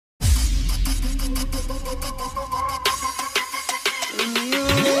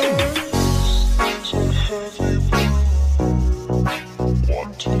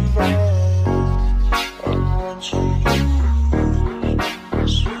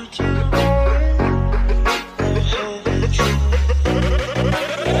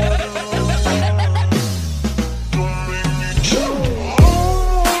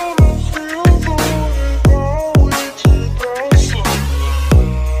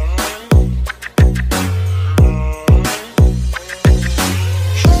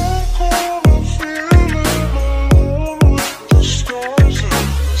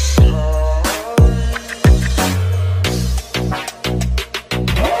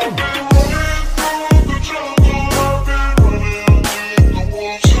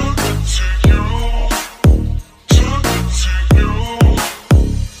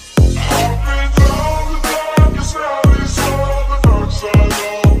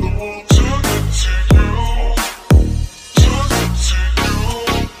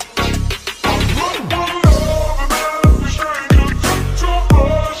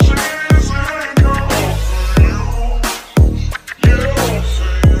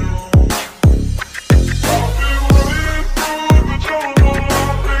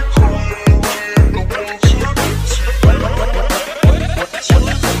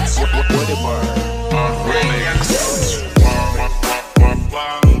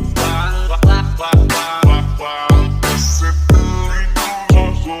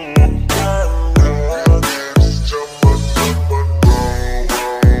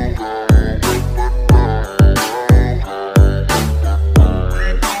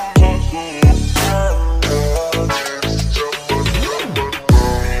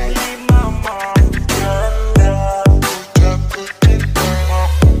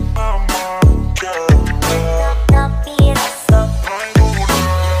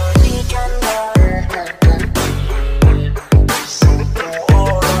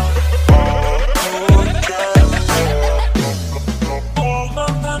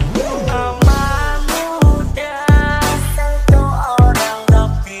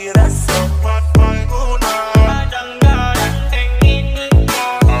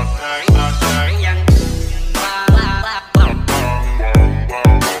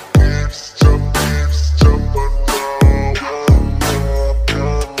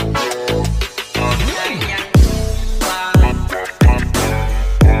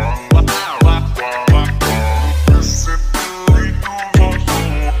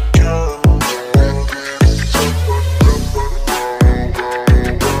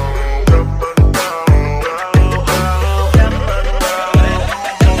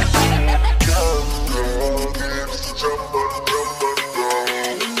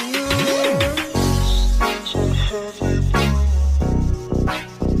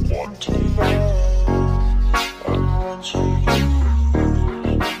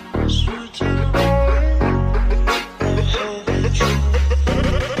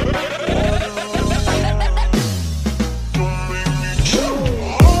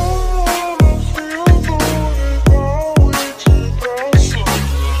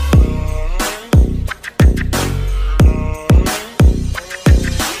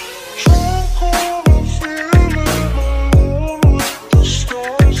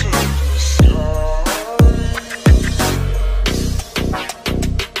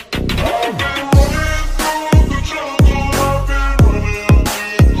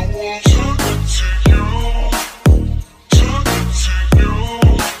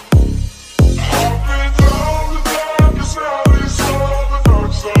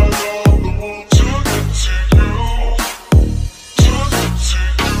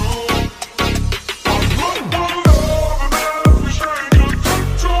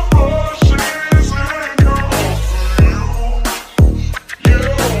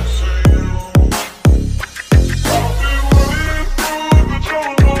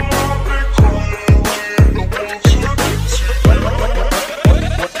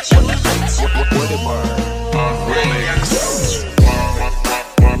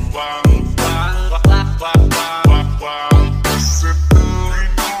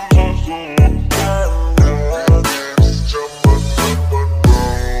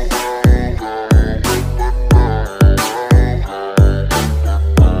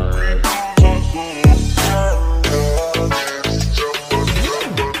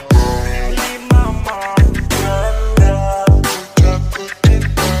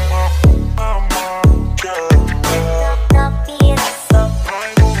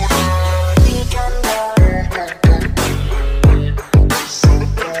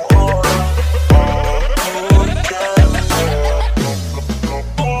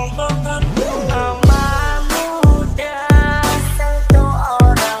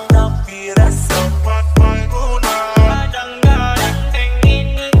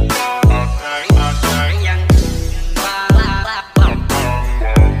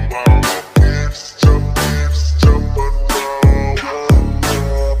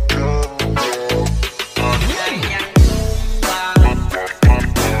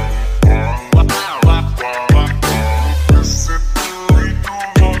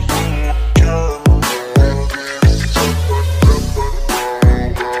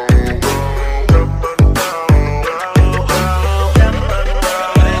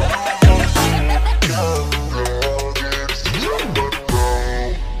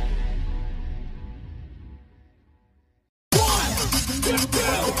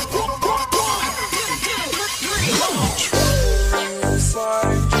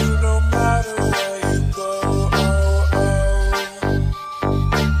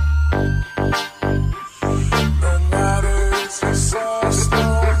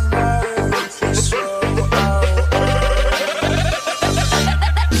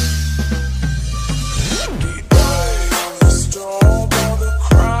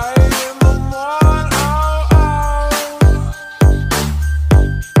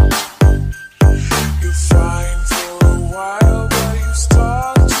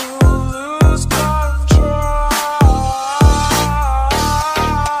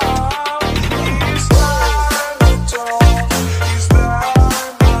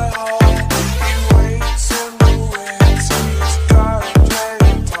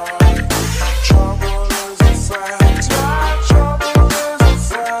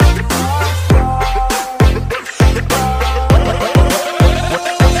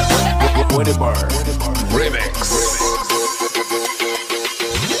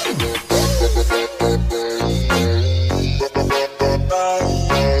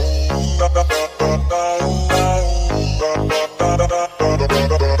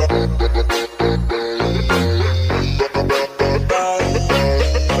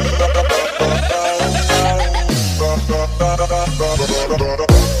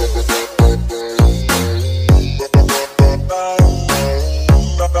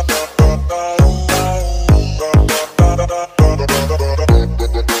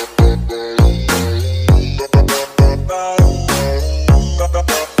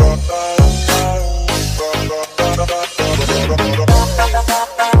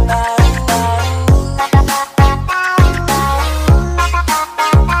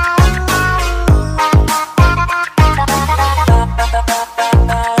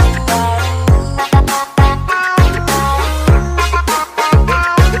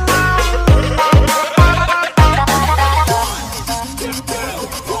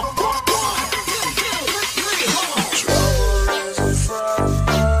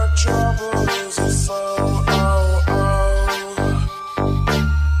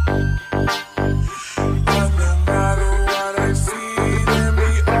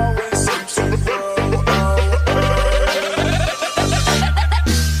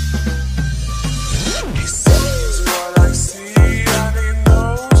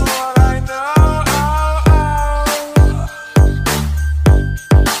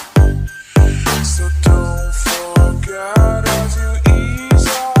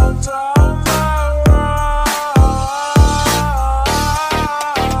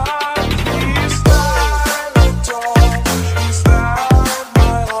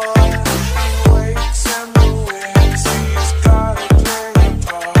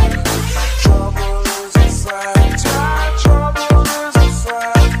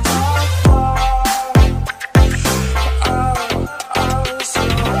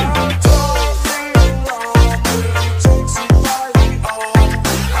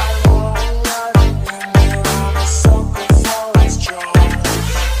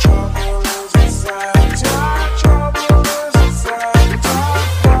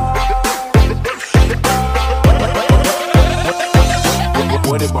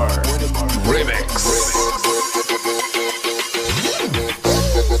BONIVER REMIX.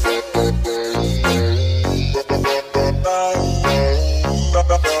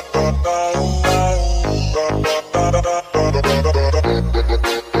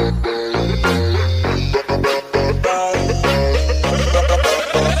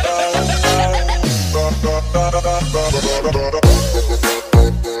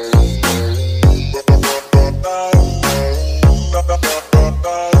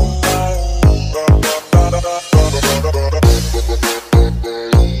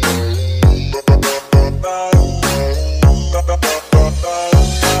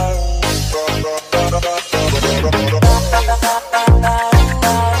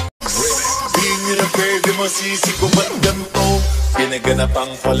 Masisi ko ba't ganito?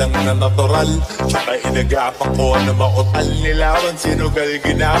 Pinaganapang ko lang na natural, tsaka inagapang ko na mautal. Nilawan sinugal,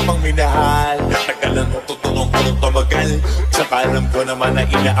 ginapang minahal. Natagalan mo tutunong ko nung tumagal, tsaka alam ko naman na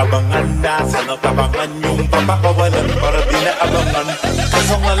inaabangan. Nasa natabangan yung papakawalan para di naabangan.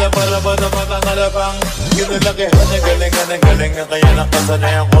 Kasong alabalaban naman ang alabang, ginalakihan na galingan ng galingan. Kaya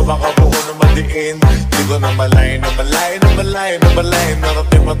nakasanayan ko baka buo na madiin. Di ko na malay, na malay, na malay, na malay.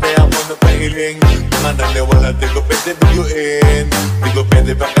 Nakatimati ako na pahiling. Mga naliwala, di ko pwede biguin. Di ko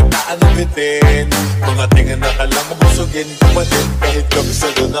pwede pagkataan na bitin. Mga tingin na kalang mabusugin ko pa din. Kahit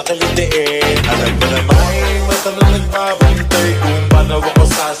kabisado na kalitiin. Alam ko na may matanong nagbabantay kung paano ako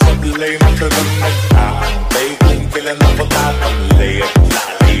sasablay. Matagang nag-aantay kung kailan ako tatamlay at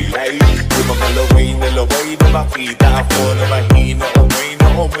lalilay. Yung mga laway na makita ako na mahina.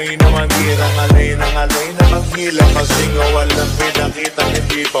 Umay na manira, ngalay na maghila. Kasi nga walang pinakita,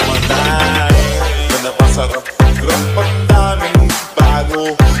 hindi pa matay. Na napasarap, ang daming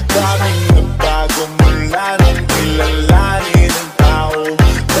bago. Daming nagbago mula nang kilalanin ng tao.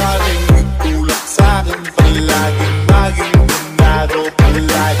 Daming nagtulak sa'kin, palaging maging binado.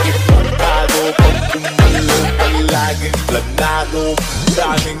 Palaging pagkado, pag umalo, palaging planado.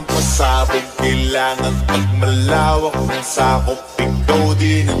 Daming pasabog, kailangan pagmalawak ng sakop. Ikaw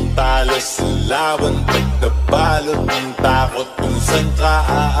din ang talo sa laban, pag nabalot ng takot. Kung saan ka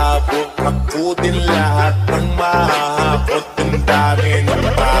aabot, hakutin lahat ng mahahakot. Ang dami ng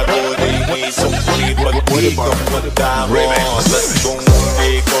pagod ay isukli, pag di ka magdamo. At kung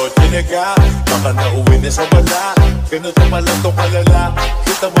hindi ko tinaga, baka nauwi na sa wala. Ganito pala to kalala,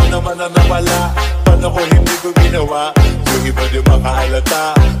 kita mo naman na nawala. Paano ko hindi ko ginawa? Yung ba di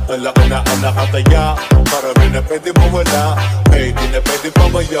makahalata? Malaki na ang nakataya, marami na pwede mawala, eh di na pwede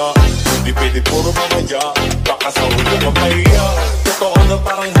pamaya. Hindi pwede puro mamaya, baka sa ulo mamaya. Totoo na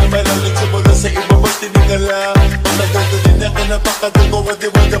parang himalalit simula sa iba mas tinigala. Matagal na din ako napakadago, di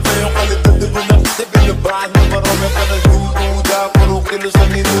ba na pa yung kalidad? Di ba na kasi binabaan na marami pa nagdududa? Puro kilos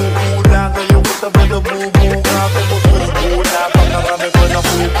ang inuuna, ngayong kataba na bumuga. Kumupuna, pakarami pa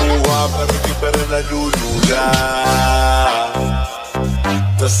nakukuha, pero di pa rin nalulula.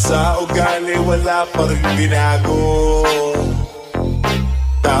 Tas sa ugali wala pa rin binago,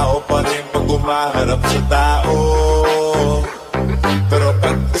 tao pa rin pag umaharap sa tao. Pero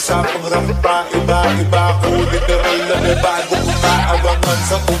pag usapang rap pa, iba-iba ko. Literal na may bago, kumaabangan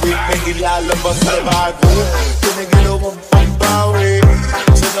sa tuwing may ilalabas na bago. Pinaginawang pambawi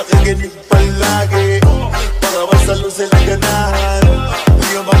sa nakikinig palagi, para masalo silang ganahan.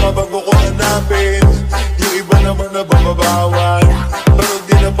 Yung mga bago ko hanapin, yung iba naman na bumabawan, pero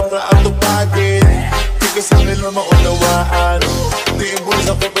di na para atupagin. Di kasi nila maunawaan, di imbol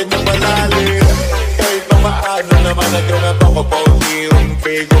sa kupin na malalim. Kahit pa paano naman naganap ako pa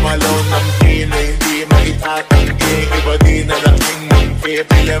unti-unti, gumalaw ng pino, hindi maitatanggi. Iba di na laking mungki,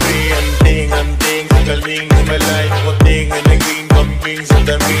 pilami-anting-anting, sa galing umalay, kuting na naging kambing sa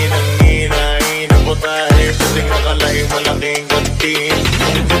dami ng hinahin. Ang putahe, puting makalay, malaking kantin.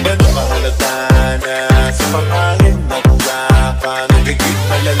 Di ba na mahalata na sa pangahit at laka, nagiging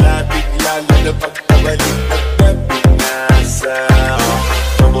malalapit lalo na pagkabalik at nabinasa.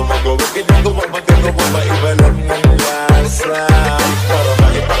 Magawag ginagawa, magagawa, maiba lang ng lasa. Para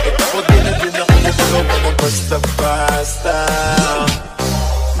maipakita ko din na din ako magagawa ng basta-basta.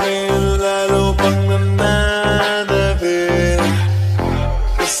 Ngayon lalo pang nananabik,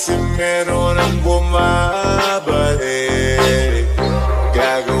 kasi meron ang bumabalik.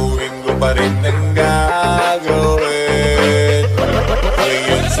 Gagawin ko pa rin ang gagawin.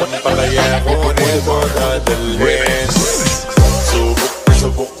 Ngayon saan pa kaya ko nito dadalhin?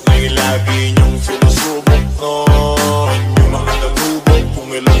 Subok na yung lagi niyong sinusubok nun. Yung mga natubok,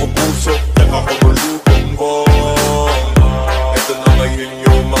 kung ilang upusok, nakakamulubong ko. Ito na ngayon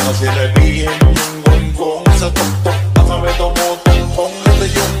yung mga sinabihin, yung gonggong sa tuktok na kami tumutungkong. Ito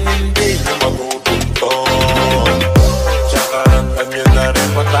yung hindi na matutuntong. Tsaka rantam yun na rin,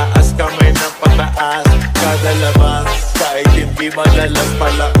 pataas kamay ng pataas. Kada labas, kahit hindi madalas,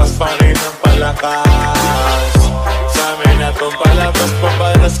 palakas pa rin ang palakas. Sa amin na itong palabas,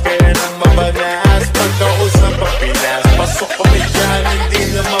 pabalas kaya nang mabanas. Pagkausap ang Pinas, pasok kami